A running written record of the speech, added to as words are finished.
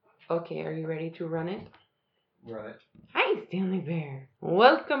Okay, are you ready to run it? Run it. Hi, Stanley Bear.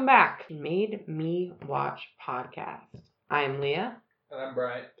 Welcome back to Made Me Watch podcast. I am Leah. And I'm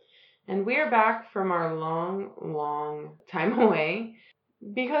Brian. And we are back from our long time away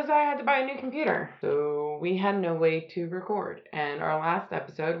because I had to buy a new computer. So we had no way to record. And our last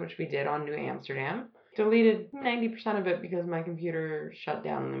episode, which we did on New Amsterdam, deleted 90% of it because my computer shut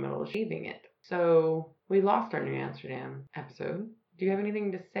down in the middle of shaving it. So we lost our New Amsterdam episode. Do you have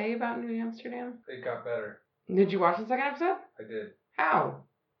anything to say about New Amsterdam? It got better. Did you watch the second episode? I did. How?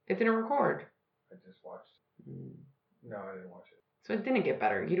 It didn't record. I just watched it. No, I didn't watch it. So it didn't get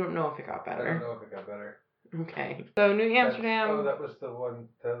better. You don't know if it got better. I don't know if it got better. Okay. So New Amsterdam. that was the one.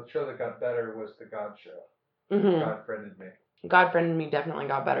 The show that got better was the God Show. Mm-hmm. God Friended Me. God Friended Me definitely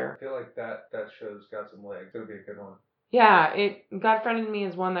got better. I feel like that show's got some legs. It'll be a good one. Yeah, God Friended Me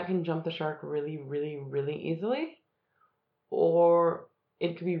is one that can jump the shark really easily. Or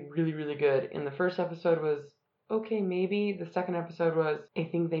it could be really good. And the first episode was okay, maybe. The second episode was, I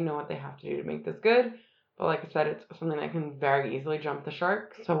think they know what they have to do to make this good. But like I said, it's something that can very easily jump the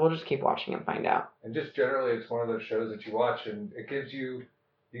shark. So we'll just keep watching and find out. And just generally, it's one of those shows that you watch and it gives you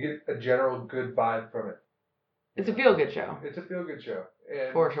get a general good vibe from it. It's a feel-good show. It's a feel-good show.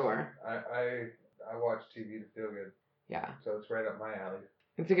 And for sure. I watch TV to feel good. Yeah. So it's right up my alley.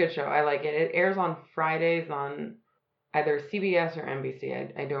 It's a good show. I like it. It airs on Fridays on either CBS or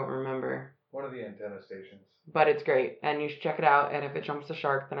NBC. I don't remember. One of the antenna stations. But it's great, and you should check it out, and if it jumps the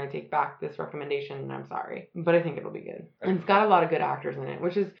shark, then I take back this recommendation, and I'm sorry. But I think it'll be good. And it's got a lot of good actors in it,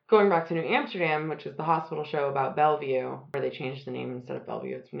 which is going back to New Amsterdam, which is the hospital show about Bellevue, where they changed the name instead of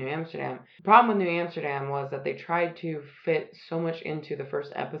Bellevue, it's New Amsterdam. The problem with New Amsterdam was that they tried to fit so much into the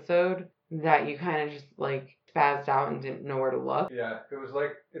first episode that you kind of just, spazzed out and didn't know where to look. Yeah, it was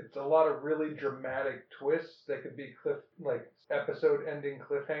it's a lot of really dramatic twists that could be episode ending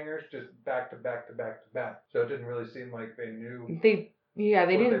cliffhangers just back to back. So it didn't really seem like they knew what they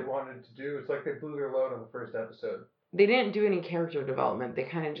wanted to do. It's like they blew their load on the first episode. They didn't do any character development. They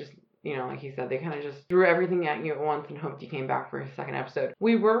kind of just, like he said, they kind of just threw everything at you at once and hoped you came back for a second episode.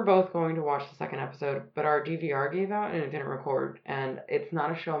 We were both going to watch the second episode, but our DVR gave out and it didn't record. And it's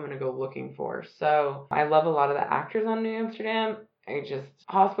not a show I'm going to go looking for. So I love a lot of the actors on New Amsterdam.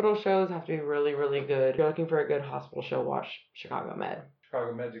 Hospital shows have to be really good. If you're looking for a good hospital show, watch Chicago Med.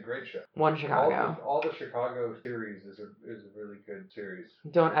 Chicago Med's a great show. One Chicago. All the Chicago series is a really good series.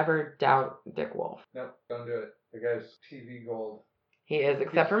 Don't ever doubt Dick Wolf. Nope, don't do it. The guy's TV gold. He is,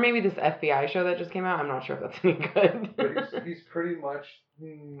 except for maybe this FBI show that just came out. I'm not sure if that's any good. But he's pretty much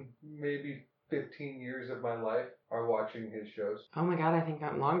maybe 15 years of my life are watching his shows. Oh my god, I think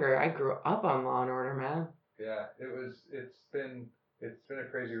I'm longer. I grew up on Law and Order, man. Yeah, it's been a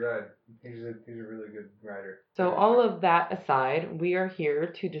crazy ride. He's a really good writer. So all of that aside, we are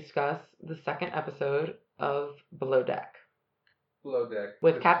here to discuss the second episode of Below Deck. Below Deck.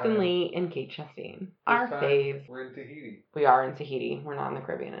 With Captain Lee and Kate Chastain. Our faves. We're in Tahiti. We are in Tahiti. We're not in the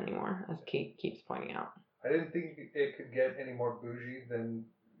Caribbean anymore, as Kate keeps pointing out. I didn't think it could get any more bougie than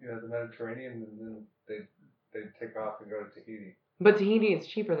the Mediterranean, and then they'd take off and go to Tahiti. But Tahiti is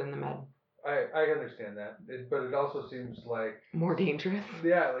cheaper than the Med. I understand that, but it also seems like more dangerous.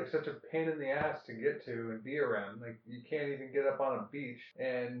 Yeah, such a pain in the ass to get to and be around. You can't even get up on a beach,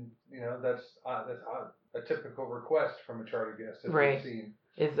 and that's a typical request from a charter guest. As right. We've seen.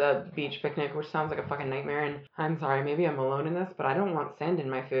 Is a beach picnic, which sounds like a fucking nightmare. And I'm sorry, maybe I'm alone in this, but I don't want sand in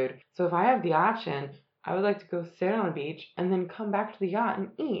my food. So if I have the option, I would like to go sit on a beach and then come back to the yacht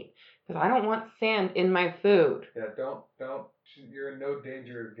and eat. Because I don't want sand in my food. Yeah, don't. You're in no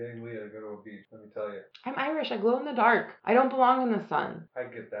danger of getting Leah to go to a beach, let me tell you. I'm Irish. I glow in the dark. I don't belong in the sun. I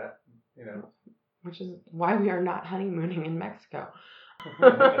get that, Which is why we are not honeymooning in Mexico.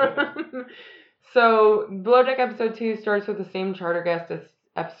 So, Below Deck episode 2 starts with the same charter guest as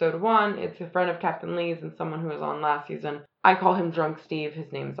episode 1. It's a friend of Captain Lee's and someone who was on last season. I call him Drunk Steve.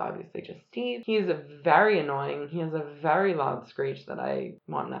 His name is obviously just Steve. He is very annoying. He has a very loud screech that I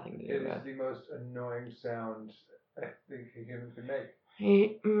want nothing to do with. It is the most annoying sound I think a human can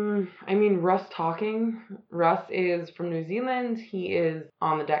make. Russ talking. Russ is from New Zealand. He is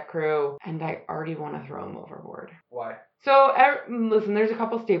on the deck crew, and I already want to throw him overboard. Why? So, listen, there's a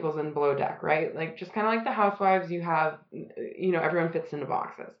couple staples in Below Deck, right? Just kind of like the Housewives, you have, everyone fits into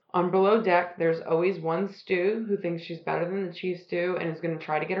boxes. On Below Deck, there's always one Stu who thinks she's better than the Chief Stew and is going to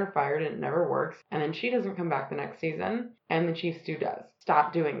try to get her fired, and it never works. And then she doesn't come back the next season, and the Chief Stew does.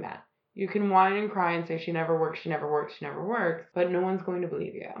 Stop doing that. You can whine and cry and say she never works, but no one's going to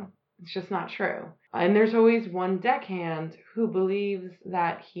believe you. It's just not true. And there's always one deckhand who believes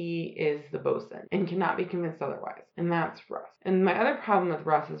that he is the bosun and cannot be convinced otherwise. And that's Russ. And my other problem with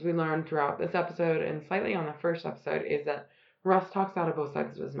Russ, as we learned throughout this episode and slightly on the first episode, is that Russ talks out of both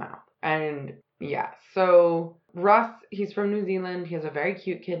sides of his mouth. And yeah, so Russ, he's from New Zealand. He has a very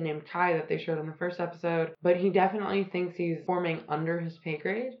cute kid named Kai that they showed in the first episode. But he definitely thinks he's performing under his pay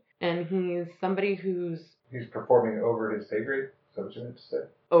grade. And he's somebody He's performing over his pay grade? Is that what you meant to say?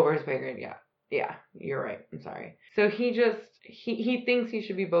 Over his pay grade, yeah. Yeah, you're right. I'm sorry. So he thinks he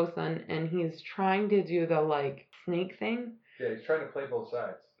should be bosun, and he's trying to do the, like, snake thing. Yeah, he's trying to play both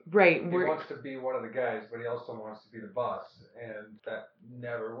sides. Right. He wants to be one of the guys, but he also wants to be the boss, and that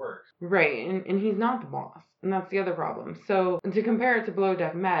never works. Right, and he's not the boss, and that's the other problem. So, to compare it to Below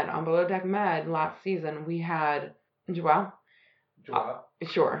Deck Med, on Below Deck Med last season, we had Joao.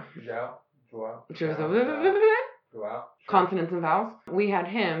 Sure. Joao. Consonants and vowels. We had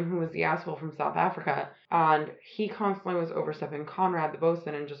him, who was the asshole from South Africa, and he constantly was overstepping Conrad the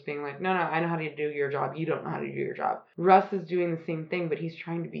bosun and just being like, no, I know how to do your job. You don't know how to do your job. Russ is doing the same thing, but he's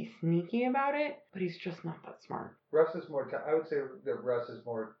trying to be sneaky about it, but he's just not that smart. Russ is more, I would say that Russ is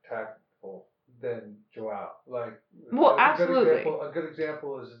more tactful than Joao. Like, well, absolutely. A good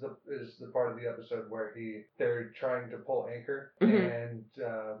example is the part of the episode where they're trying to pull anchor, mm-hmm. and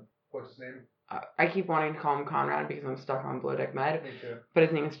what's his name? I keep wanting to call him Conrad because I'm stuck on Below Deck Med. Me too. But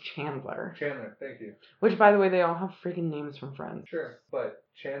his name is Chandler. Chandler, thank you. Which, by the way, they all have freaking names from Friends. Sure, but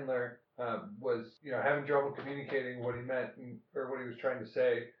Chandler was, having trouble communicating what he meant or what he was trying to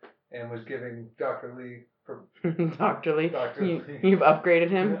say, and was giving Dr. Lee. Dr. Lee. You've upgraded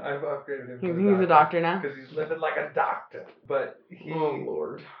him. I've upgraded him. He's a doctor now. Because he's living like a doctor. But oh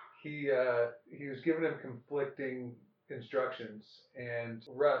Lord. He was giving him conflicting instructions, and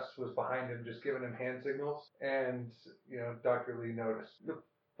Russ was behind him just giving him hand signals, and Dr. Lee noticed.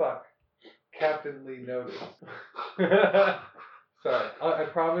 Captain Lee noticed. Sorry, I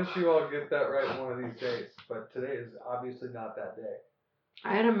promise you I'll get that right one of these days, but today is obviously not that day.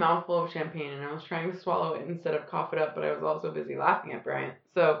 I had a mouthful of champagne and I was trying to swallow it instead of cough it up, but I was also busy laughing at Bryant,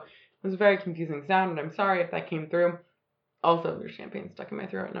 so it was a very confusing sound, and I'm sorry if that came through. Also, there's champagne stuck in my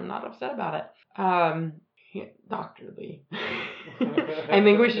throat and I'm not upset about it. Dr. Lee. I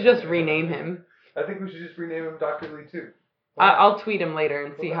think we should just rename him. I think we should just rename him Dr. Lee too. I'll tweet him later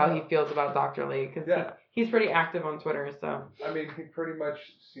and see how he feels about Dr. Lee, because he's pretty active on Twitter. So I mean, he pretty much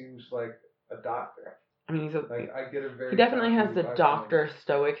seems like a doctor. I mean, he definitely has the doctor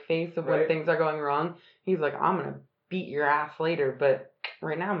stoic face of when things are going wrong. He's like, I'm gonna beat your ass later, but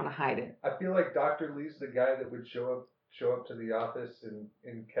right now I'm gonna hide it. I feel like Dr. Lee's the guy that would show up to the office in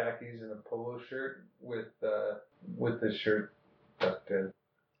khakis and a polo shirt with the shirt tucked in.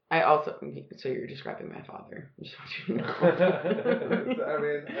 So you're describing my father. Just want you to know. I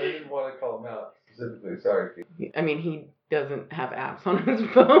mean, I didn't want to call him out specifically. Sorry, Keith. I mean, he doesn't have apps on his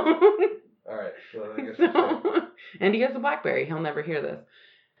phone. All right, so I guess and he has a BlackBerry. He'll never hear this.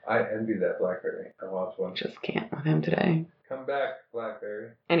 I envy that BlackBerry. I want one. Just can't with him today. Come back,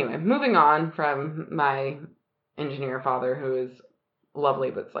 BlackBerry. Anyway, moving on from my engineer father, who is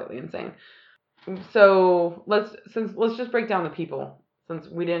lovely but slightly insane. So let's just break down the people. Since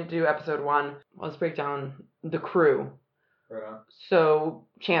we didn't do episode 1, let's break down the crew. Right on. So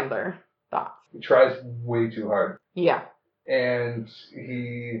Chandler, thoughts? He tries way too hard. Yeah. And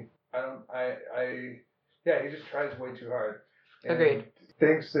he just tries way too hard. And agreed.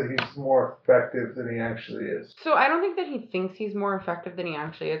 Thinks that he's more effective than he actually is. So I don't think that he thinks he's more effective than he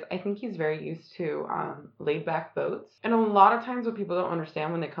actually is. I think he's very used to laid back boats. And a lot of times what people don't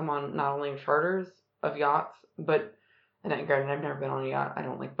understand when they come on not only charters of yachts, but, and granted, I've never been on a yacht. I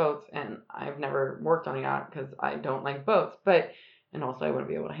don't like boats, and I've never worked on a yacht because I don't like boats. And also I wouldn't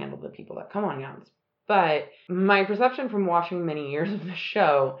be able to handle the people that come on yachts. But my perception from watching many years of the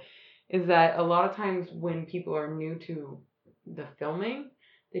show is that a lot of times when people are new to the filming,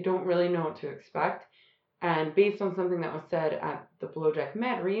 they don't really know what to expect. And based on something that was said at the Below Deck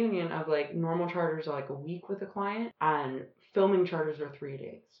Med reunion of like normal charters are like a week with a client and filming charters are 3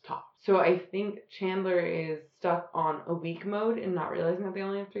 days top. So I think Chandler is stuck on a week mode and not realizing that they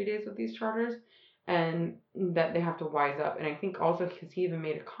only have 3 days with these charters and that they have to wise up. And I think also because he even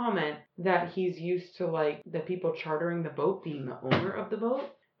made a comment that he's used to like the people chartering the boat being the owner of the boat.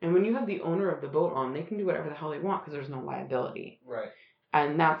 And when you have the owner of the boat on, they can do whatever the hell they want because there's no liability. Right.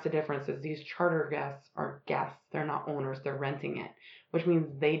 And that's the difference is these charter guests are guests. They're not owners. They're renting it, which means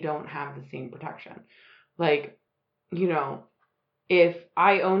they don't have the same protection. Like, if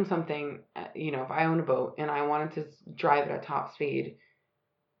I own something, if I own a boat and I wanted to drive it at top speed,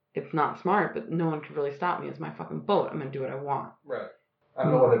 it's not smart, but no one could really stop me. It's my fucking boat. I'm going to do what I want. Right.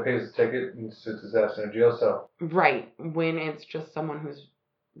 I'm the one that pays the ticket and sits his ass in a jail cell. Right. When it's just someone who's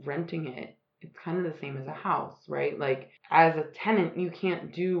renting it, it's kind of the same as a house, right? Like, as a tenant, you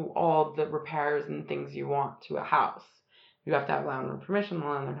can't do all the repairs and things you want to a house. You have to have landlord permission. The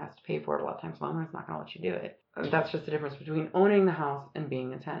landlord has to pay for it. A lot of times, the landlord's not going to let you do it. That's just the difference between owning the house and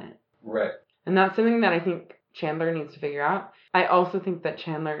being a tenant. Right. And that's something that I think Chandler needs to figure out. I also think that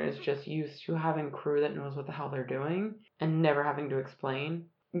Chandler is just used to having a crew that knows what the hell they're doing and never having to explain.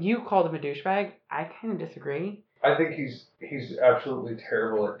 You called him a douchebag. I kind of disagree. I think he's absolutely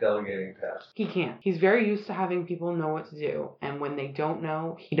terrible at delegating tasks. He can't. He's very used to having people know what to do, and when they don't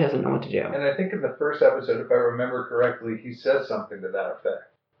know, he doesn't know what to do. And I think in the first episode, if I remember correctly, he says something to that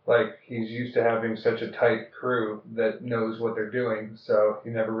effect. Like, he's used to having such a tight crew that knows what they're doing, so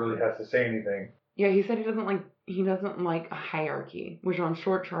he never really has to say anything. Yeah, he said he doesn't like a hierarchy, which on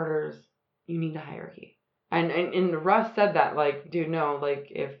short charters, you need a hierarchy. And Russ said that, like, dude, no,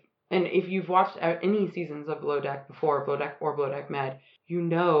 like, if you've watched any seasons of Below Deck before, Below Deck or Below Deck Med, you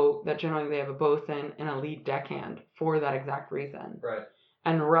know that generally they have a bosun and a lead deckhand for that exact reason. Right.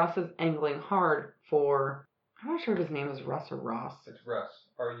 And Russ is angling hard for, I'm not sure if his name is Russ or Ross. It's Russ.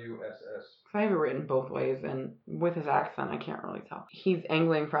 R-U-S-S. I have it written both ways, and with his accent, I can't really tell. He's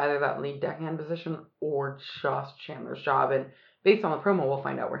angling for either that lead deckhand position or just Chandler's job, and based on the promo, we'll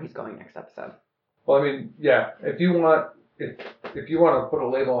find out where he's going next episode. Well, I mean, yeah, if you want to put a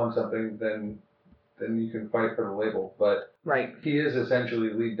label on something, then you can fight for the label. But right, he is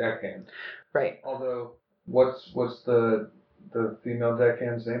essentially lead deckhand. Right. Although, what's the female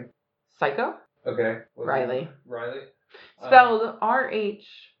deckhand's name? Psycho. Okay. Riley. Riley. Spelled Rhylee.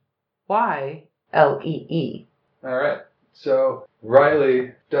 All right. So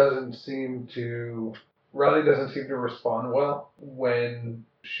Riley doesn't seem to respond well when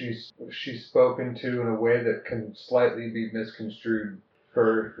she's spoken to in a way that can slightly be misconstrued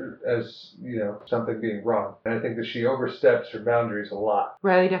as something being wrong. And I think that she oversteps her boundaries a lot.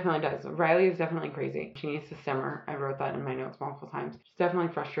 Riley definitely does. Riley is definitely crazy. She needs to simmer. I wrote that in my notes multiple times. It's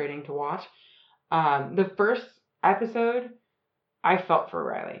definitely frustrating to watch. The first episode, I felt for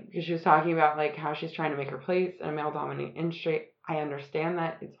Riley because she was talking about like how she's trying to make her place in a male-dominated industry. I understand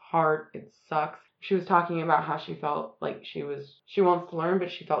that. It's hard. It sucks. She was talking about how she felt like she wants to learn,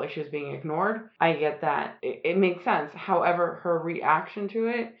 but she felt like she was being ignored. I get that. It makes sense. However, her reaction to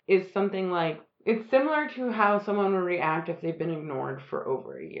it is something like, it's similar to how someone would react if they've been ignored for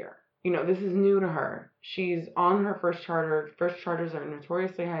over a year. This is new to her. She's on her first charter. First charters are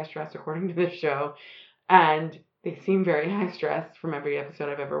notoriously high stress according to this show, and they seem very high stress from every episode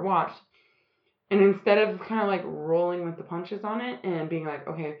I've ever watched. And instead of kind of like rolling with the punches on it and being like,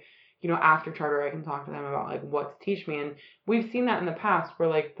 okay, after charter I can talk to them about like what to teach me. And we've seen that in the past where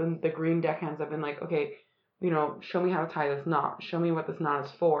like the green deckhands have been like, okay, show me how to tie this knot. Show me what this knot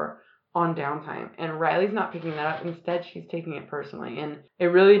is for on downtime. And Riley's not picking that up. Instead, she's taking it personally. And it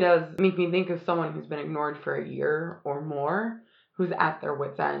really does make me think of someone who's been ignored for a year or more, who's at their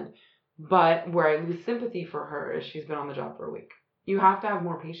wit's end. But where I lose sympathy for her is she's been on the job for a week. You have to have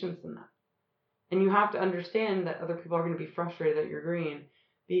more patience than that. And you have to understand that other people are going to be frustrated that you're green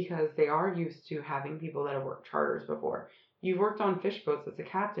because they are used to having people that have worked charters before. You've worked on fish boats as a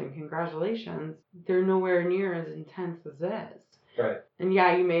captain. Congratulations. They're nowhere near as intense as this. Right. And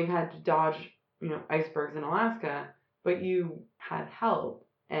yeah, you may have had to dodge, icebergs in Alaska, but you had help.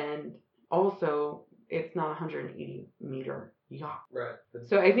 And also, it's not a 180-meter yacht. Right.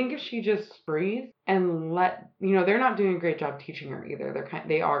 So I think if she just breathes and they're not doing a great job teaching her either.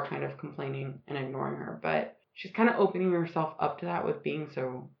 They are kind of complaining and ignoring her, but she's kind of opening herself up to that with being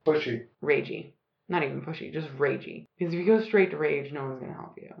so pushy, ragey. Not even pushy, just ragey. Because if you go straight to rage, no one's going to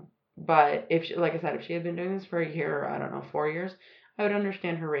help you. But if she had been doing this for a year, or I don't know, 4 years, I would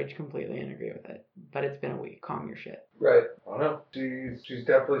understand her rage completely and agree with it. But it's been a week. Calm your shit. Right. I don't know. She's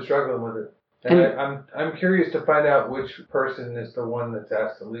definitely struggling with it. And I'm curious to find out which person is the one that's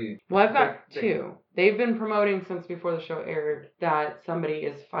asked to leave. Well, I've got two. They've been promoting since before the show aired that somebody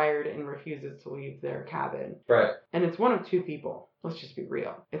is fired and refuses to leave their cabin. Right. And it's one of two people. Let's just be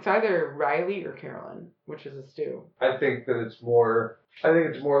real. It's either Riley or Carolyn, which is a stew. I think it's more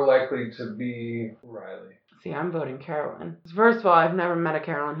likely to be Riley. See, I'm voting Carolyn. First of all, I've never met a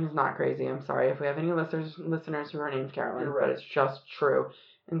Carolyn who's not crazy. I'm sorry if we have any listeners who are named Carolyn, You're right. But it's just true.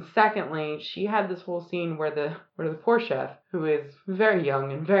 And secondly, she had this whole scene where the poor chef, who is very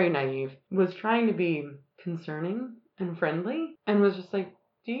young and very naive, was trying to be concerning and friendly and was just like,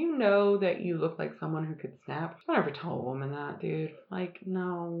 do you know that you look like someone who could snap? Don't ever tell a woman that, dude. Like,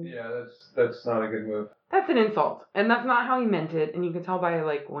 no. Yeah, that's not a good move. That's an insult. And that's not how he meant it. And you could tell by,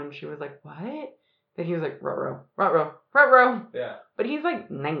 like, when she was like, what? that he was like, ruh-roh. Yeah. But he's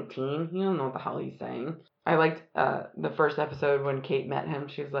like 19. He don't know what the hell he's saying. I liked the first episode when Kate met him.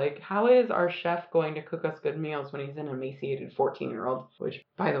 She's like, how is our chef going to cook us good meals when he's an emaciated 14-year-old? Which,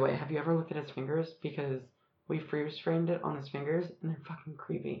 by the way, have you ever looked at his fingers? Because we freeze framed it on his fingers, and they're fucking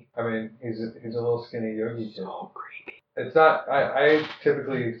creepy. I mean, he's a little skinny yogi kid. So creepy. It's not. I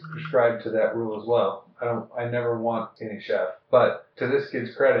typically prescribe to that rule as well. I never want skinny chef. But to this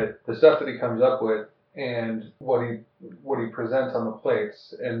kid's credit, the stuff that he comes up with and what he presents on the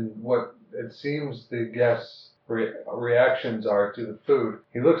plates and what it seems the guests' reactions are to the food,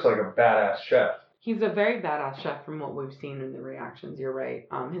 he looks like a badass chef. He's a very badass chef from what we've seen in the reactions. You're right.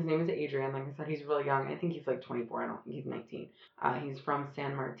 His name is Adrian. Like I said, he's really young. I think he's like 24. I don't think he's 19. He's from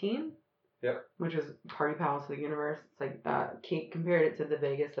San Martin. Yep. Which is Party Palace of the Universe. It's like Kate compared it to the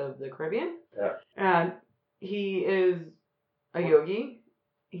Vegas of the Caribbean. Yeah. And he is a yogi.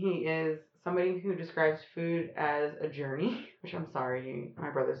 He is somebody who describes food as a journey, which I'm sorry,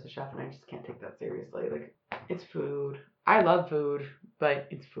 my brother's a chef and I just can't take that seriously. Like, it's food. I love food, but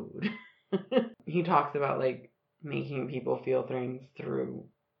it's food. He talks about like making people feel things through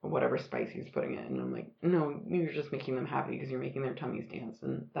whatever spice he's putting in. And I'm like, no, you're just making them happy because you're making their tummies dance,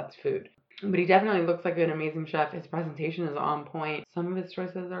 and that's food. But he definitely looks like an amazing chef. His presentation is on point. Some of his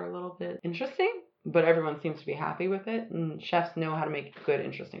choices are a little bit interesting, but everyone seems to be happy with it. And chefs know how to make good,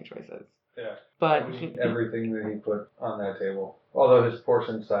 interesting choices. Yeah. But everything that he put on that table, although his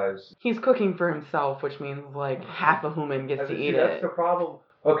portion size. He's cooking for himself, which means like half a human gets to eat it. That's the problem.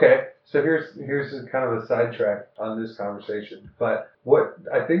 Okay, so here's kind of a sidetrack on this conversation. But what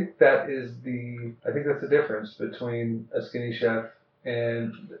I think that's the difference between a skinny chef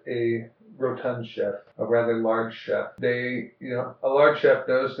and a rotund chef, a rather large chef. A large chef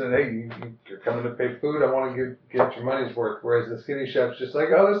knows that, hey, you're coming to pay food, I want to get your money's worth. Whereas the skinny chef's just like,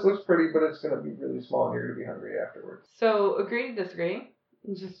 oh, this looks pretty, but it's going to be really small and you're going to be hungry afterwards. So, agree to disagree.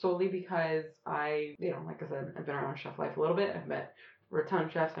 Just solely because like I said, I've been around chef life a little bit. I've met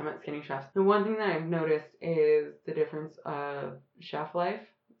rotund chefs, I met skinny chefs. The one thing that I've noticed is the difference of chef life,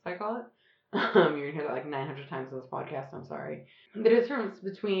 as I call it. You're going to hear that like 900 times in this podcast, I'm sorry. The difference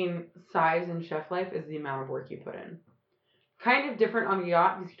between size and chef life is the amount of work you put in. Kind of different on a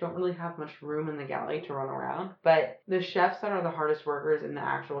yacht because you don't really have much room in the galley to run around. But the chefs that are the hardest workers in the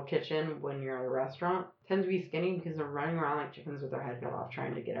actual kitchen when you're at a restaurant tend to be skinny because they're running around like chickens with their head cut off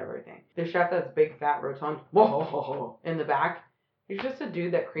trying to get everything. The chef that's big, fat, rotund, in the back, he's just a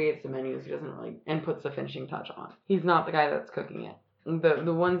dude that creates the menus. He doesn't really, and puts the finishing touch on. He's not the guy that's cooking it.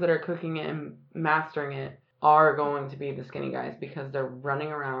 The ones that are cooking it and mastering it are going to be the skinny guys because they're running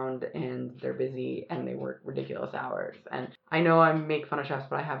around and they're busy and they work ridiculous hours. And I know I make fun of chefs,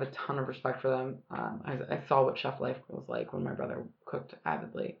 but I have a ton of respect for them. I saw what chef life was like when my brother cooked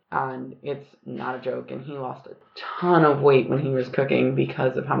avidly, and it's not a joke. And he lost a ton of weight when he was cooking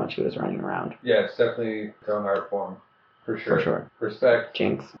because of how much he was running around. Yeah, it's definitely its own art form, for sure. For sure. Respect.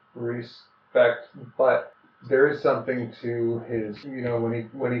 Jinx. Respect, but there is something to his,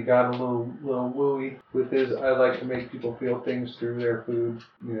 when he got a little wooey with his, I like to make people feel things through their food,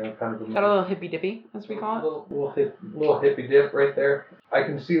 kind of a... Got a little hippy dippy, as we call it. Little hippy dip right there. I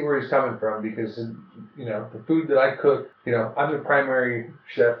can see where he's coming from because, the food that I cook, I'm the primary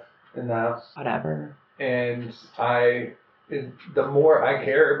chef in the house. Whatever. And the more I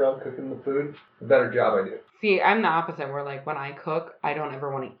care about cooking the food, the better job I do. See, I'm the opposite, where like when I cook, I don't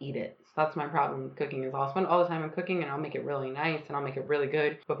ever want to eat it. So that's my problem with cooking is I'll spend all the time in cooking and I'll make it really nice and I'll make it really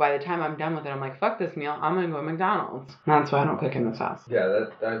good. But by the time I'm done with it, I'm like, fuck this meal, I'm going to go to McDonald's. And that's why I don't cook in this house. Yeah,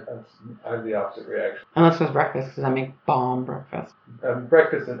 that's I have the opposite reaction. Unless it's breakfast, because I make bomb breakfast.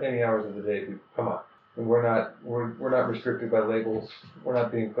 Breakfast at any hours of the day, come on. We're not restricted by labels. We're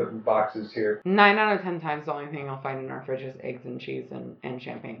not being put in boxes here. 9 out of 10 times, the only thing I'll find in our fridge is eggs and cheese and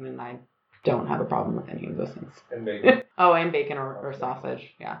champagne, and I don't have a problem with any of those things. And bacon. Oh, and bacon or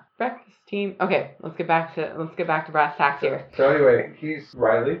sausage. Yeah. Breakfast team. Okay, let's get back to brass tacks here. So anyway, he's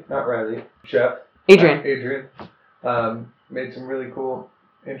Chef Adrian. Made some really cool,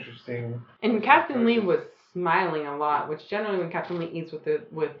 interesting. And Captain Lee was smiling a lot, which generally when Captain Lee eats with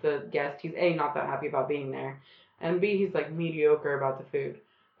the guest, he's A, not that happy about being there, and B, he's like mediocre about the food.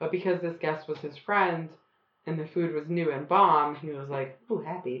 But because this guest was his friend and the food was new and bomb, he was like, ooh,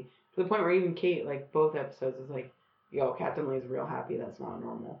 happy. To the point where even Kate, like both episodes, is like, yo, Captain Lee's real happy. That's not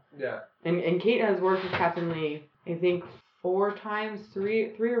normal. Yeah. And Kate has worked with Captain Lee, I think, 4 times,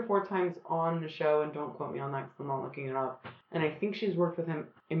 3 or 4 times on the show, and don't quote me on that because I'm not looking it up. And I think she's worked with him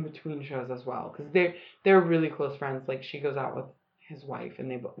in between shows as well, because they're really close friends. Like, she goes out with his wife, and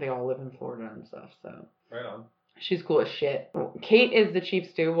they all live in Florida and stuff, so. Right on. She's cool as shit. Kate is the chief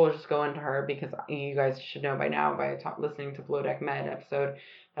stew. We'll just go into her because you guys should know by now by listening to Below Deck Med episode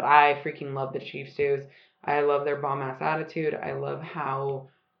that I freaking love the chief stews. I love their bomb ass attitude. I love how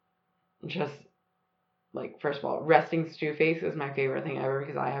just like, first of all, resting stew face is my favorite thing ever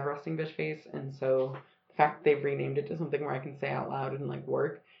because I have resting bitch face, and so the fact that they've renamed it to something where I can say out loud and like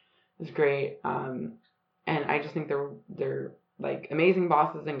work is great. And I just think they're like amazing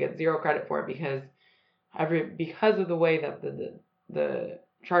bosses and get zero credit for it because of the way that the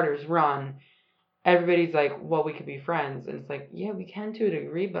charters run. Everybody's like, well, we could be friends, and it's like, yeah, we can to a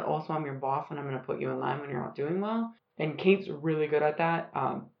degree, but also I'm your boss and I'm gonna put you in line when you're not doing well. And Kate's really good at that.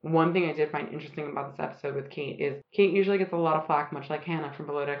 One thing I did find interesting about this episode with Kate is Kate usually gets a lot of flack, much like Hannah from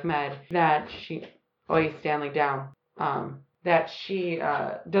Below Deck Med, that she, Stanley down, that she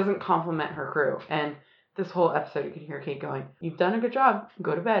doesn't compliment her crew. And this whole episode, you can hear Kate going, "You've done a good job.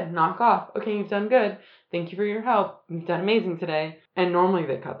 Go to bed. Knock off. Okay, you've done good. Thank you for your help. You've done amazing today." And normally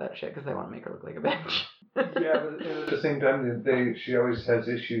they cut that shit because they want to make her look like a bitch. Yeah, but at the same time, she always has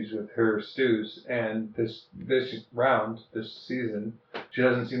issues with her stews, and this season, she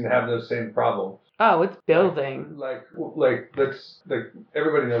doesn't seem to have those same problems. Oh, it's building. Like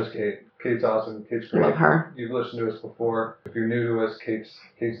everybody knows Kate. Kate's awesome. Kate's great. Love her. You've listened to us before. If you're new to us, Kate's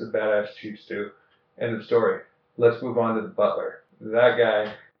the badass chief stew. End of story. Let's move on to the butler. That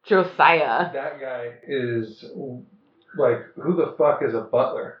guy. Josiah. That guy is like, who the fuck is a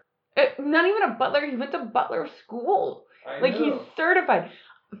butler? Not even a butler. He went to butler school. I like, know. He's certified.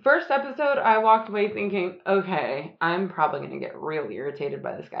 First episode, I walked away thinking, okay, I'm probably going to get really irritated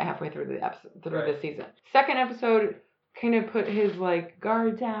by this guy halfway through the episode, the season. Second episode kind of put his, like,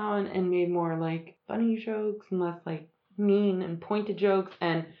 guard down and made more, like, funny jokes and less, like, mean and pointed jokes.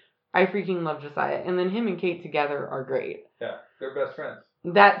 And I freaking love Josiah. And then him and Kate together are great. Yeah, they're best friends.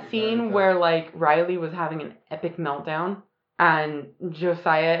 That scene where, like, Riley was having an epic meltdown and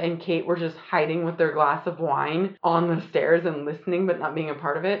Josiah and Kate were just hiding with their glass of wine on the stairs and listening but not being a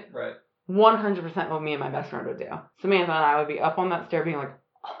part of it. Right. 100% what me and my best friend would do. Samantha and I would be up on that stair being like,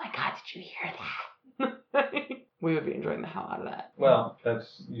 "Oh my God, did you hear that?" We would be enjoying the hell out of that. Well,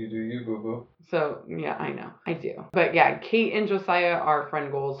 that's you do you, boo-boo. So, yeah, I know. I do. But yeah, Kate and Josiah are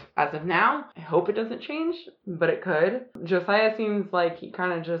friend goals as of now. I hope it doesn't change, but it could. Josiah seems like he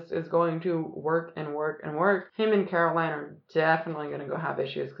kind of just is going to work and work and work. Him and Caroline are definitely going to go have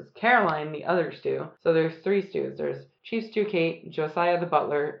issues because Caroline, the other stew. So there's 3 stews. There's Chief Stew Kate, Josiah the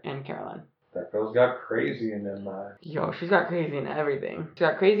butler, and Caroline. That girl's got crazy in them eyes. Yo, she's got crazy in everything. She's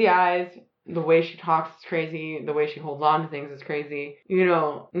got crazy eyes. The way she talks is crazy. The way she holds on to things is crazy. You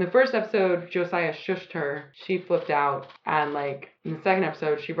know, in the first episode, Josiah shushed her. She flipped out. And, like, in the second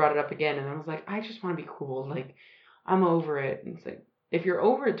episode, she brought it up again. And I was like, I just want to be cool. Like, I'm over it. And it's like, if you're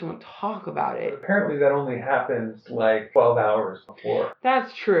over it, don't talk about it. But apparently that only happens, like, 12 hours before.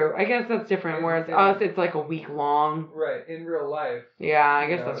 That's true. I guess that's different. Whereas us, it's like a week long. Right. In real life. Yeah, I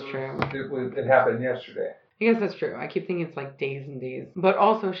guess that's true. It happened yesterday. I guess that's true. I keep thinking it's like days and days. But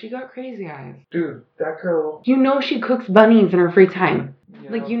also, she got crazy eyes. Dude, that girl... You know she cooks bunnies in her free time.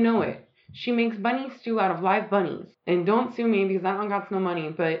 Like, you know it. She makes bunny stew out of live bunnies. And don't sue me because I don't got no money,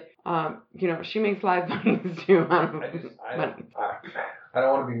 but, you know, she makes live bunny stew out of bunnies. I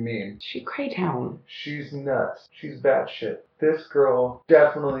don't want to be mean. She Craytown. She's nuts. She's batshit. This girl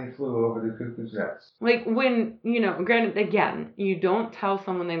definitely flew over the cuckoo's nest. Like, when, you know, granted, again, you don't tell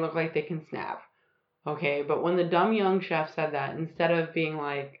someone they look like they can snap. Okay, but when the dumb young chef said that, instead of being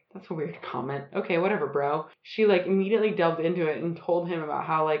like, "That's a weird comment. Okay, whatever, bro," she, like, immediately delved into it and told him about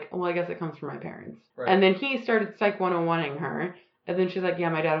how, like, well, I guess it comes from my parents. Right. And then he started Psych 101ing her. And then she's like, yeah,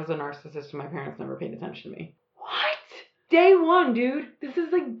 my dad was a narcissist and my parents never paid attention to me. What? Day 1, dude. This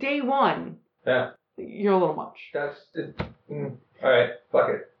is, like, day 1. Yeah. You're a little much. That's it. Alright, fuck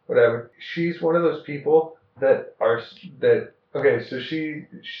it. Whatever. She's one of those people that okay, so she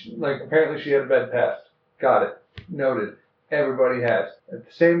like, apparently she had a bad past. Got it. Noted. Everybody has. At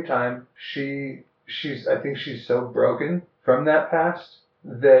the same time, I think she's so broken from that past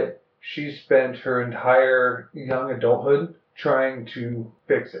that she spent her entire young adulthood trying to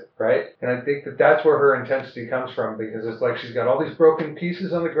fix it, right? And I think that that's where her intensity comes from, because it's like she's got all these broken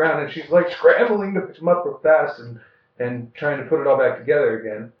pieces on the ground and she's like scrambling to pick them up real fast and trying to put it all back together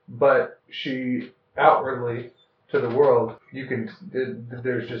again. But she outwardly, to the world,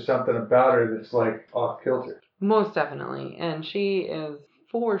 there's just something about her that's like off kilter. Most definitely. And she is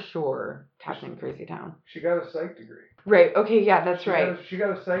for sure tackling Crazy Town. She got a psych degree. Right. Okay. Yeah, that's right. She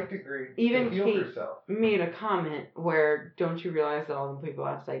got a psych degree. Even to heal Kate herself. Made a comment where, don't you realize that all the people who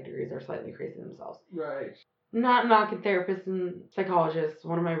have psych degrees are slightly crazy themselves? Right. not knocking therapists and psychologists.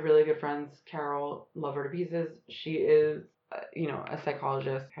 One of my really good friends, Carol, love her to pieces. She is, a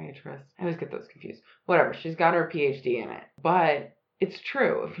psychologist, psychiatrist. I always get those confused. Whatever. She's got her PhD in it. But it's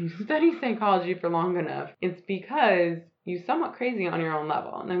true. If you study psychology for long enough, it's because you're somewhat crazy on your own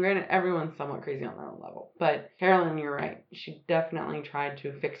level. And then granted, everyone's somewhat crazy on their own level. But Carolyn, you're right. She definitely tried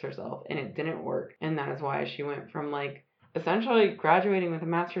to fix herself, and it didn't work. And that is why she went from, essentially graduating with a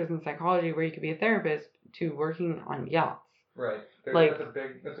master's in psychology where you could be a therapist to working on yachts. Right. That's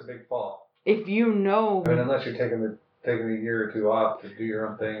a big fall. If you know... I mean, unless you're taking a year or two off to do your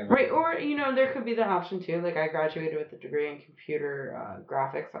own thing. Right, or, there could be the option, too. I graduated with a degree in computer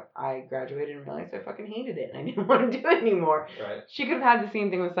graphics. I graduated and realized I fucking hated it, and I didn't want to do it anymore. Right. She could have had the same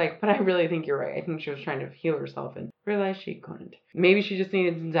thing with psych, but I really think you're right. I think she was trying to heal herself and realized she couldn't. Maybe she just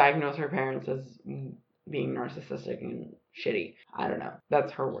needed to diagnose her parents as being narcissistic and shitty. I don't know.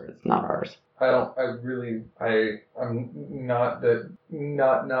 That's her words, not ours. I'm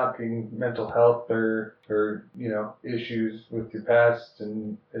not knocking mental health or issues with your past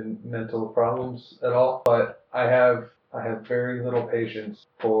and mental problems at all, but I have very little patience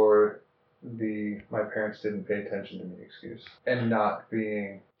for my parents didn't pay attention to me excuse and not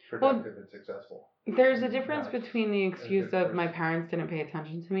being productive and successful. There's a difference between the excuse of my parents didn't pay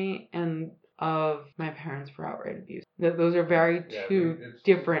attention to me and of my parents for outright abuse. Those are very two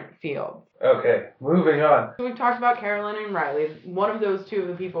different fields. Okay, moving on. So we've talked about Carolyn and Riley. One of those two of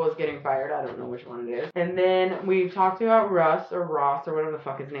the people is getting fired. I don't know which one it is. And then we've talked about Russ or Ross or whatever the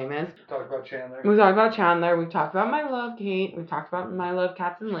fuck his name is. We talked about Chandler. We've talked about Chandler. We've talked about My Love Kate. We've talked about My Love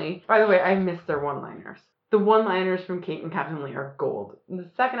Captain Lee. By the way, I missed their one-liners. The one-liners from Kate and Captain Lee are gold. The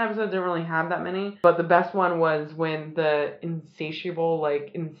second episode didn't really have that many, but the best one was when the insatiable,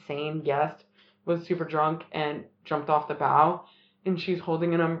 insane guest was super drunk and jumped off the bow, and she's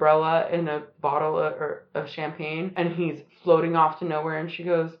holding an umbrella and a bottle of champagne, and he's floating off to nowhere, and she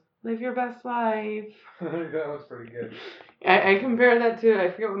goes, "Live your best life." That was pretty good. I compare that to,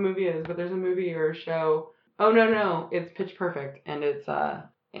 I forget what movie it is, but there's a movie or a show. Oh, no, it's Pitch Perfect, and it's, Anna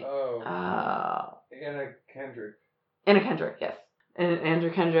Kendrick. Anna Kendrick, yes. And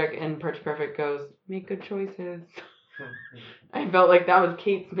Andrew Kendrick in Pitch Perfect goes, "Make good choices." I felt like that was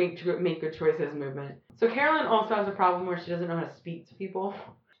Kate's make good choices movement. So Carolyn also has a problem where she doesn't know how to speak to people.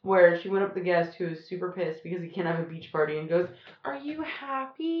 Where she went up to the guest who is super pissed because he can't have a beach party and goes, "Are you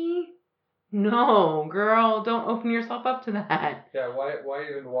happy?" No, girl, don't open yourself up to that. Yeah, why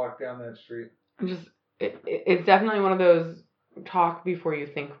even walk down that street? It's definitely one of those talk before you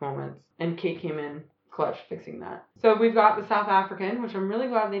think moments. And Kate came in clutch fixing that. So we've got the South African, which I'm really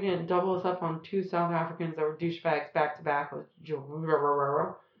glad they didn't double us up on two South Africans that were douchebags back to back with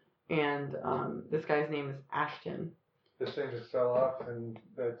and this guy's name is Ashton. This thing just fell off, and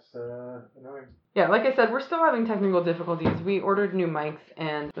that's annoying. Yeah, like I said, we're still having technical difficulties. We ordered new mics,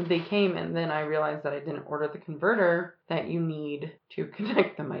 and they came, and then I realized that I didn't order the converter that you need to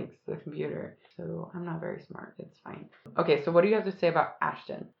connect the mics to the computer. So I'm not very smart. It's fine. Okay, so what do you have to say about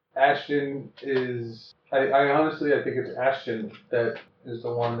Ashton? Ashton is... I honestly think it's Ashton that is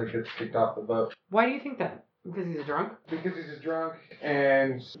the one that gets kicked off the boat. Why do you think that? Because he's a drunk? Because he's a drunk,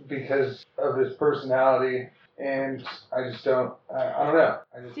 and because of his personality... And I just don't, I don't know.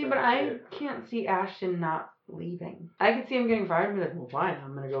 I can't see Ashton not leaving. I could see him getting fired and be like, well, fine,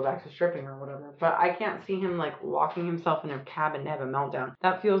 I'm going to go back to stripping or whatever. But I can't see him, locking himself in a cabin to have a meltdown.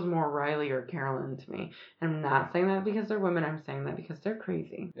 That feels more Riley or Carolyn to me. And I'm not saying that because they're women. I'm saying that because they're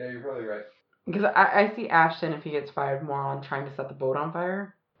crazy. Yeah, you're probably right. Because I see Ashton, if he gets fired, more on trying to set the boat on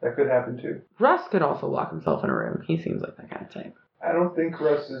fire. That could happen, too. Russ could also lock himself in a room. He seems like that kind of type. I don't think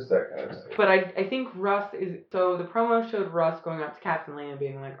Russ is that kind of type. But I think Russ is... So the promo showed Russ going up to Captain Lee and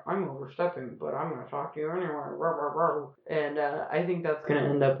being like, "I'm overstepping, but I'm going to talk to you anyway." And I think that's going to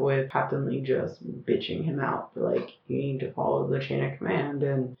end up with Captain Lee just bitching him out. You need to follow the chain of command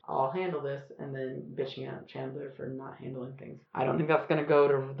and I'll handle this. And then bitching at Chandler for not handling things. I don't think that's going to go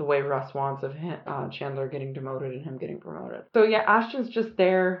to the way Russ wants of him, Chandler getting demoted and him getting promoted. So yeah, Ashton's just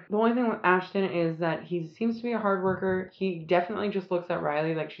there. The only thing with Ashton is that he seems to be a hard worker. He definitely just looks at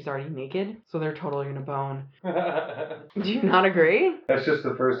Riley like she's already naked, so they're totally gonna bone. Do you not agree? That's just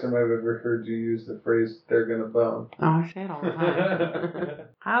the first time I've ever heard you use the phrase "they're gonna bone." Oh, I say it all the time.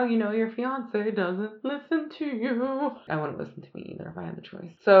 How you know your fiance doesn't listen to you? I wouldn't listen to me either if I had the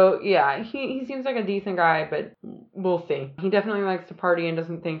choice. So yeah, he seems like a decent guy, but we'll see. He definitely likes to party and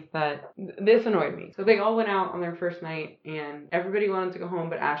doesn't think that... This annoyed me. So they all went out on their first night, and everybody wanted to go home,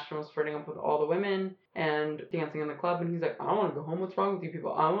 but Ashton was flirting up with all the women. and dancing in the club, and he's like, I don't want to go home. What's wrong with you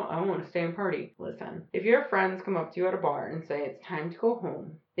people? I want to stay and party. Listen, if your friends come up to you at a bar and say it's time to go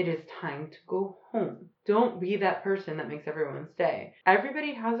home, it is time to go home. Don't be that person that makes everyone stay.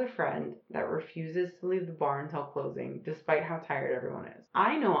 Everybody has a friend that refuses to leave the bar until closing, despite how tired everyone is.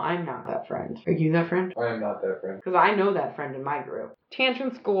 I know I'm not that friend. Are you that friend? I am not that friend. Because I know that friend in my group.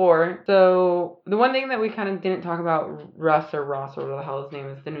 Tantrums galore. So the one thing that we kind of didn't talk about, Ross, or whatever the hell his name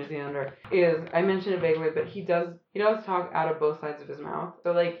is, the New Zealander, is, I mentioned it vaguely, but he does talk out of both sides of his mouth.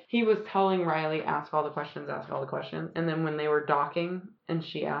 So like, he was telling Riley, ask all the questions, and then when they were docking and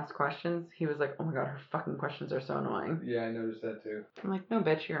she asked questions, he was like, oh my god, her fucking questions are so annoying. Yeah, I noticed that too. I'm like, no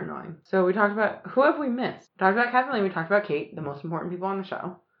bitch, you're annoying. So we talked about, who have we missed? We talked about Kathleen, we talked about Kate, the most important people on the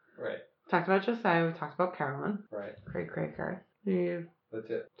show. Right. Talked about Josiah, we talked about Carolyn. Right. Great. We've That's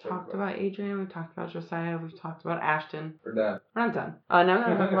it. talked about Adrian, we've talked about Josiah, we've talked about Ashton. We're done. We're not done. Now we're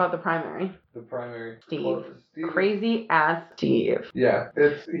going to talk about the primary. The primary. Steve. Well, Crazy ass Steve. Yeah,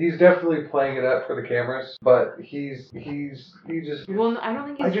 he's definitely playing it up for the cameras, but he just. Well, I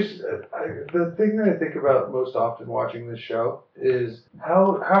don't think he's. The thing that I think about most often watching this show is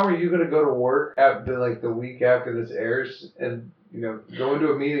how are you going to go to work at the week after this airs and go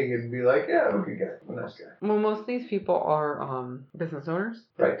into a meeting and be like, yeah, okay, guy, I'm a nice guy. Well, most of these people are business owners.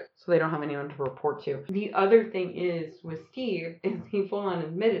 Right. So they don't have anyone to report to. The other thing is with Steve is he full on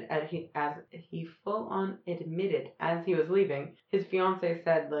admitted as he was leaving. His fiance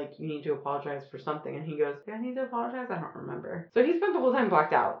said you need to apologize for something, and he goes, "Do I need to apologize? I don't remember." So he spent the whole time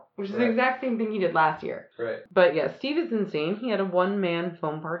blacked out, which is the exact same thing he did last year. Right. But yeah, Steve is insane. He had a one-man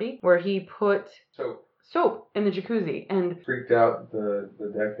foam party where he put soap in the jacuzzi and freaked out the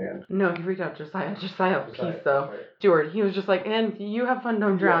deckhand. No, he freaked out Josiah. Josiah, peace though. Right. Stewart, he was just like, and you have fun,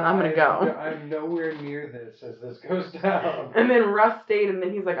 don't drown. I'm gonna go. I'm nowhere near this as this goes down. And then Russ stayed, and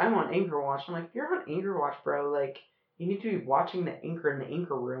then he's like, I'm on anchor watch. I'm like, if you're on anchor watch, bro, you need to be watching the anchor in the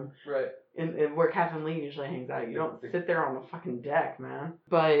anchor room. Right. And where Captain Lee usually hangs out. You don't sit there on the fucking deck, man.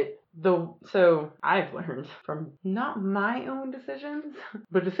 But so I've learned from not my own decisions,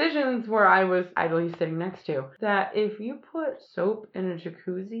 but decisions where I was idly sitting next to, that if you put soap in a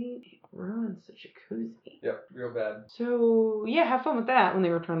jacuzzi, it ruins the jacuzzi. Yep, real bad. So yeah, have fun with that when they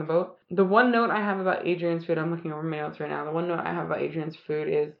return the boat. The one note I have about Adrian's food, I'm looking over my notes right now. The one note I have about Adrian's food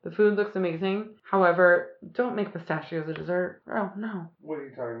is the food looks amazing. However, don't make pistachios a dessert. Oh no. What are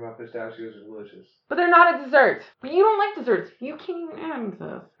you talking about? Pistachios are delicious. But they're not a dessert. But you don't like desserts. You can't even add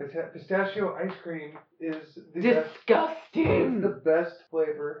this. Pistachio ice cream is disgusting. The best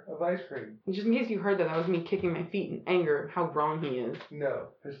flavor of ice cream. Just in case you heard that was me kicking my feet in anger how wrong he is. No,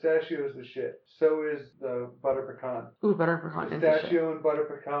 pistachio is the shit. So is the butter pecan. Ooh, butter pecan is the shit. Pistachio and butter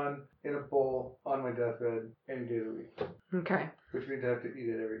pecan in a bowl on my deathbed any day of the week. Okay. Which means I have to eat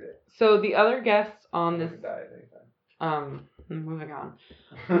it every day. So the other guests on this... die at any time. Moving on.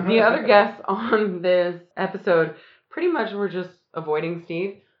 The other guests on this episode pretty much were just avoiding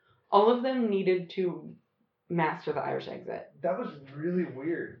Steve. All of them needed to master the Irish exit. That was really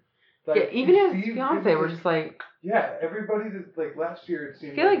weird. Yeah, even his fiance were just like... Yeah, everybody last year it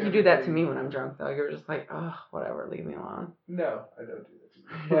seemed I feel like you do that to me when I'm drunk, though. You're just like, oh, whatever, leave me alone. No, I don't do that to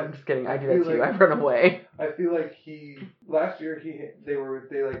you. But I'm just kidding. I do that to you. I run away. I feel like last year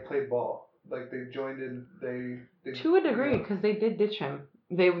they played ball. They joined in. They to a degree, because they did ditch him.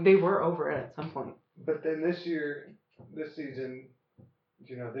 They were over it at some point. But then this season,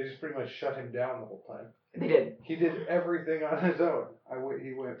 they just pretty much shut him down the whole time. They did. He did everything on his own.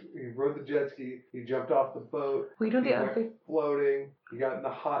 He rode the jet ski. He jumped off the boat. Well, you know the other thing? Floating. He got in the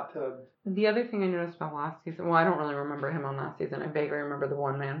hot tub. The other thing I noticed about last season, well, I don't really remember him on last season. I vaguely remember the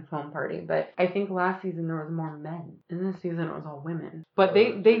one-man foam party. But I think last season there was more men. And this season it was all women. But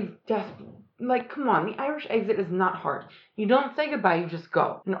they just... come on, the Irish exit is not hard. You don't say goodbye, you just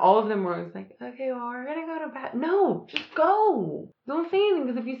go. And all of them were always like, okay, well, we're gonna go to bed. No, just go. Don't say anything,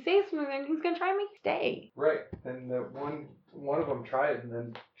 because if you say something, then he's gonna try and make you stay. Right. And the one of them tried, and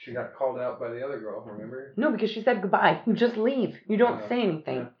then she got called out by the other girl, remember? No, because she said goodbye. You just leave. You don't say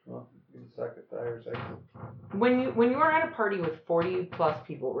anything. Yeah. Well, you suck at the Irish exit. When you are at a party with 40 plus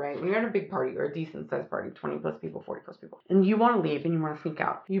people, right? When you're at a big party or a decent sized party, 20 plus people, 40 plus people, and you want to leave and you want to sneak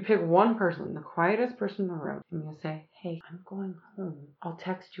out, you pick one person, the quietest person in the room, and you say, hey, I'm going home. I'll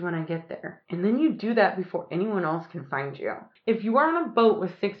text you when I get there. And then you do that before anyone else can find you. If you are on a boat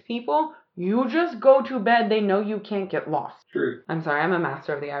with 6 people, you just go to bed. They know you can't get lost. True. I'm sorry, I'm a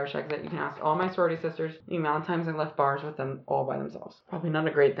master of the Irish exit. You can ask all my sorority sisters the amount of times I left bars with them all by themselves. Probably not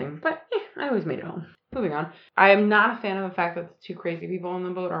a great thing, but I always made it home. Moving on. I am not a fan of the fact that the 2 crazy people on the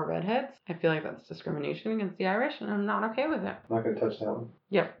boat are redheads. I feel like that's discrimination against the Irish, and I'm not okay with it. Not going to touch that one.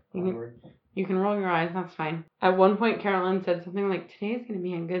 Yep. You can roll your eyes, that's fine. At one point, Carolyn said something like, today's going to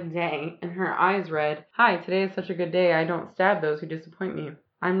be a good day. And her eyes read, hi, today is such a good day. I don't stab those who disappoint me.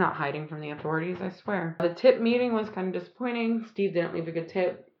 I'm not hiding from the authorities, I swear. The tip meeting was kind of disappointing. Steve didn't leave a good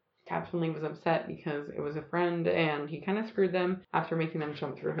tip. Captain Lee was upset because it was a friend and he kind of screwed them after making them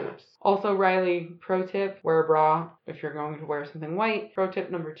jump through hoops. Also, Riley, pro tip, wear a bra if you're going to wear something white. Pro tip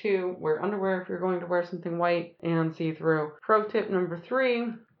number 2, wear underwear if you're going to wear something white and see-through. Pro tip number 3,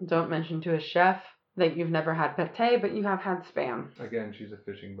 don't mention to a chef that you've never had pate, but you have had Spam. Again, she's a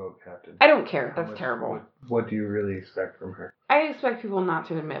fishing boat captain. I don't care. That's terrible. What do you really expect from her? I expect people not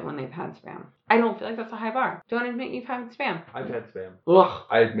to admit when they've had Spam. I don't feel like that's a high bar. Don't admit you've had Spam. I've had Spam. Ugh.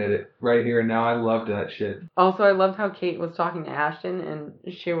 I admit it. Right here and now, I loved that shit. Also, I loved how Kate was talking to Ashton,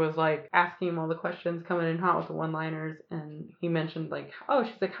 and she was, like, asking him all the questions, coming in hot with the one-liners, and he mentioned, like, oh,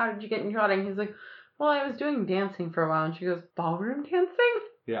 she's like, how did you get into yachting? He's like, well, I was doing dancing for a while, and she goes, ballroom dancing?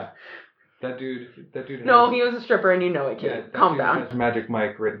 Yeah. That dude. No, he was a stripper, and you know it, Kate. Yeah, calm down. Has Magic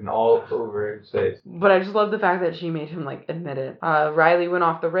Mike written all over his face. But I just love the fact that she made him, like, admit it. Riley went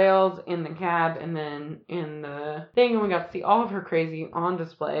off the rails in the cab, and then in the thing, and we got to see all of her crazy on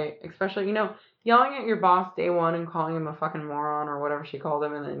display. Especially, you know, yelling at your boss day one and calling him a fucking moron or whatever she called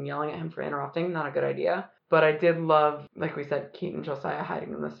him, and then yelling at him for interrupting. Not a good idea. But I did love, like we said, Kate and Josiah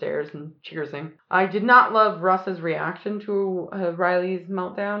hiding in the stairs and cheersing. I did not love Russ's reaction to Riley's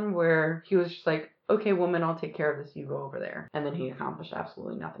meltdown, where he was just like, okay, woman, I'll take care of this. You go over there. And then he accomplished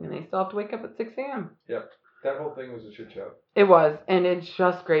absolutely nothing. And they still have to wake up at 6 a.m. Yep. That whole thing was a shit show. It was. And it's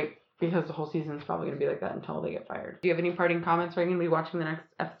just great because the whole season's probably going to be like that until they get fired. Do you have any parting comments? Are you going to be watching the next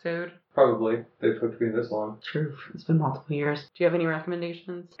episode? Probably. They've put me this long. True. It's been multiple years. Do you have any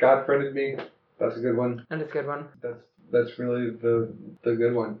recommendations? God Friended Me. That's a good one. That is a good one. That's really the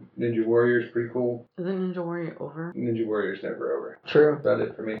good one. Ninja Warrior's pretty cool. Isn't Ninja Warrior over? Ninja Warrior's never over. True. That's about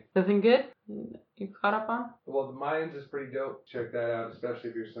it for me. Nothing good you caught up on? Well, the Mayans is pretty dope. Check that out,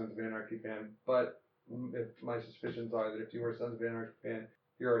 especially if you're a Sons of Anarchy fan. But if my suspicions are that if you were a Sons of Anarchy fan,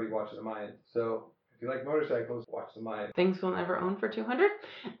 you're already watching the Mayans. So if you like motorcycles, watch the Mayans. Things we'll never own for $200.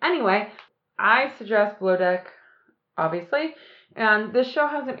 Anyway, I suggest Below Deck, obviously. And this show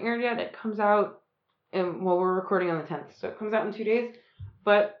hasn't aired yet. It comes out, we're recording on the 10th, so it comes out in 2 days.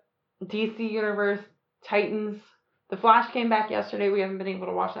 But DC Universe, Titans, The Flash came back yesterday. We haven't been able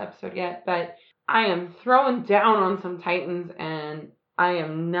to watch the episode yet, but I am throwing down on some Titans, and I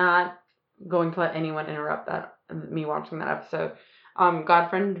am not going to let anyone interrupt me watching that episode. God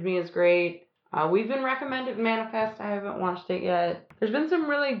Friended Me is great. We've been recommended Manifest. I haven't watched it yet. There's been some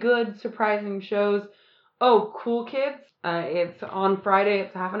really good, surprising shows. Oh, Cool Kids. It's on Friday.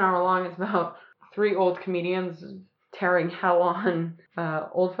 It's half an hour long. It's about 3 old comedians tearing hell on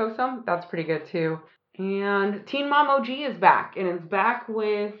old folks home. That's pretty good too. And Teen Mom OG is back, and it's back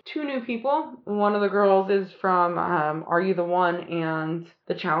with 2 new people. One of the girls is from Are You the One and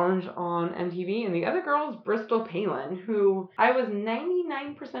The Challenge on MTV, and the other girl is Bristol Palin, who I was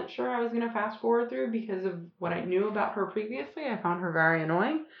 99% sure I was going to fast forward through because of what I knew about her previously. I found her very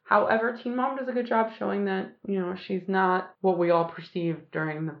annoying. However, Teen Mom does a good job showing that, you know, she's not what we all perceived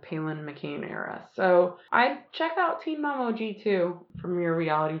during the Palin-McCain era. So I'd check out Teen Mom OG too from your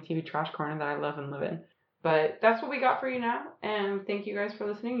reality TV trash corner that I love and live in. But that's what we got for you now, and thank you guys for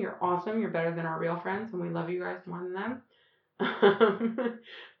listening. You're awesome. You're better than our real friends, and we love you guys more than them.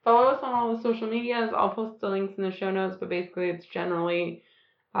 Follow us on all the social medias. I'll post the links in the show notes, but basically it's generally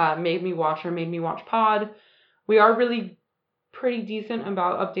Made Me Watch or Made Me Watch Pod. We are really pretty decent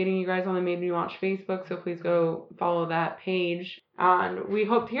about updating you guys on the Made Me Watch Facebook, so please go follow that page. And we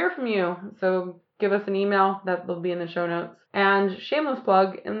hope to hear from you, so give us an email. That will be in the show notes. And shameless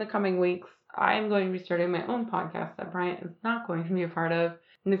plug, in the coming weeks, I'm going to be starting my own podcast that Bryant is not going to be a part of,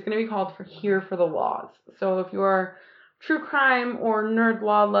 and it's going to be called Here for the Laws. So if you are a true crime or nerd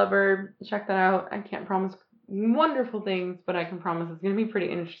law lover, check that out. I can't promise wonderful things, but I can promise it's going to be pretty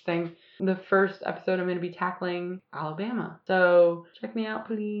interesting. The first episode I'm going to be tackling Alabama. So check me out,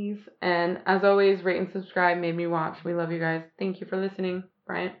 please. And as always, rate and subscribe. Made Me Watch. We love you guys. Thank you for listening.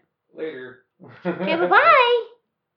 Bryant? Later. Okay, bye-bye.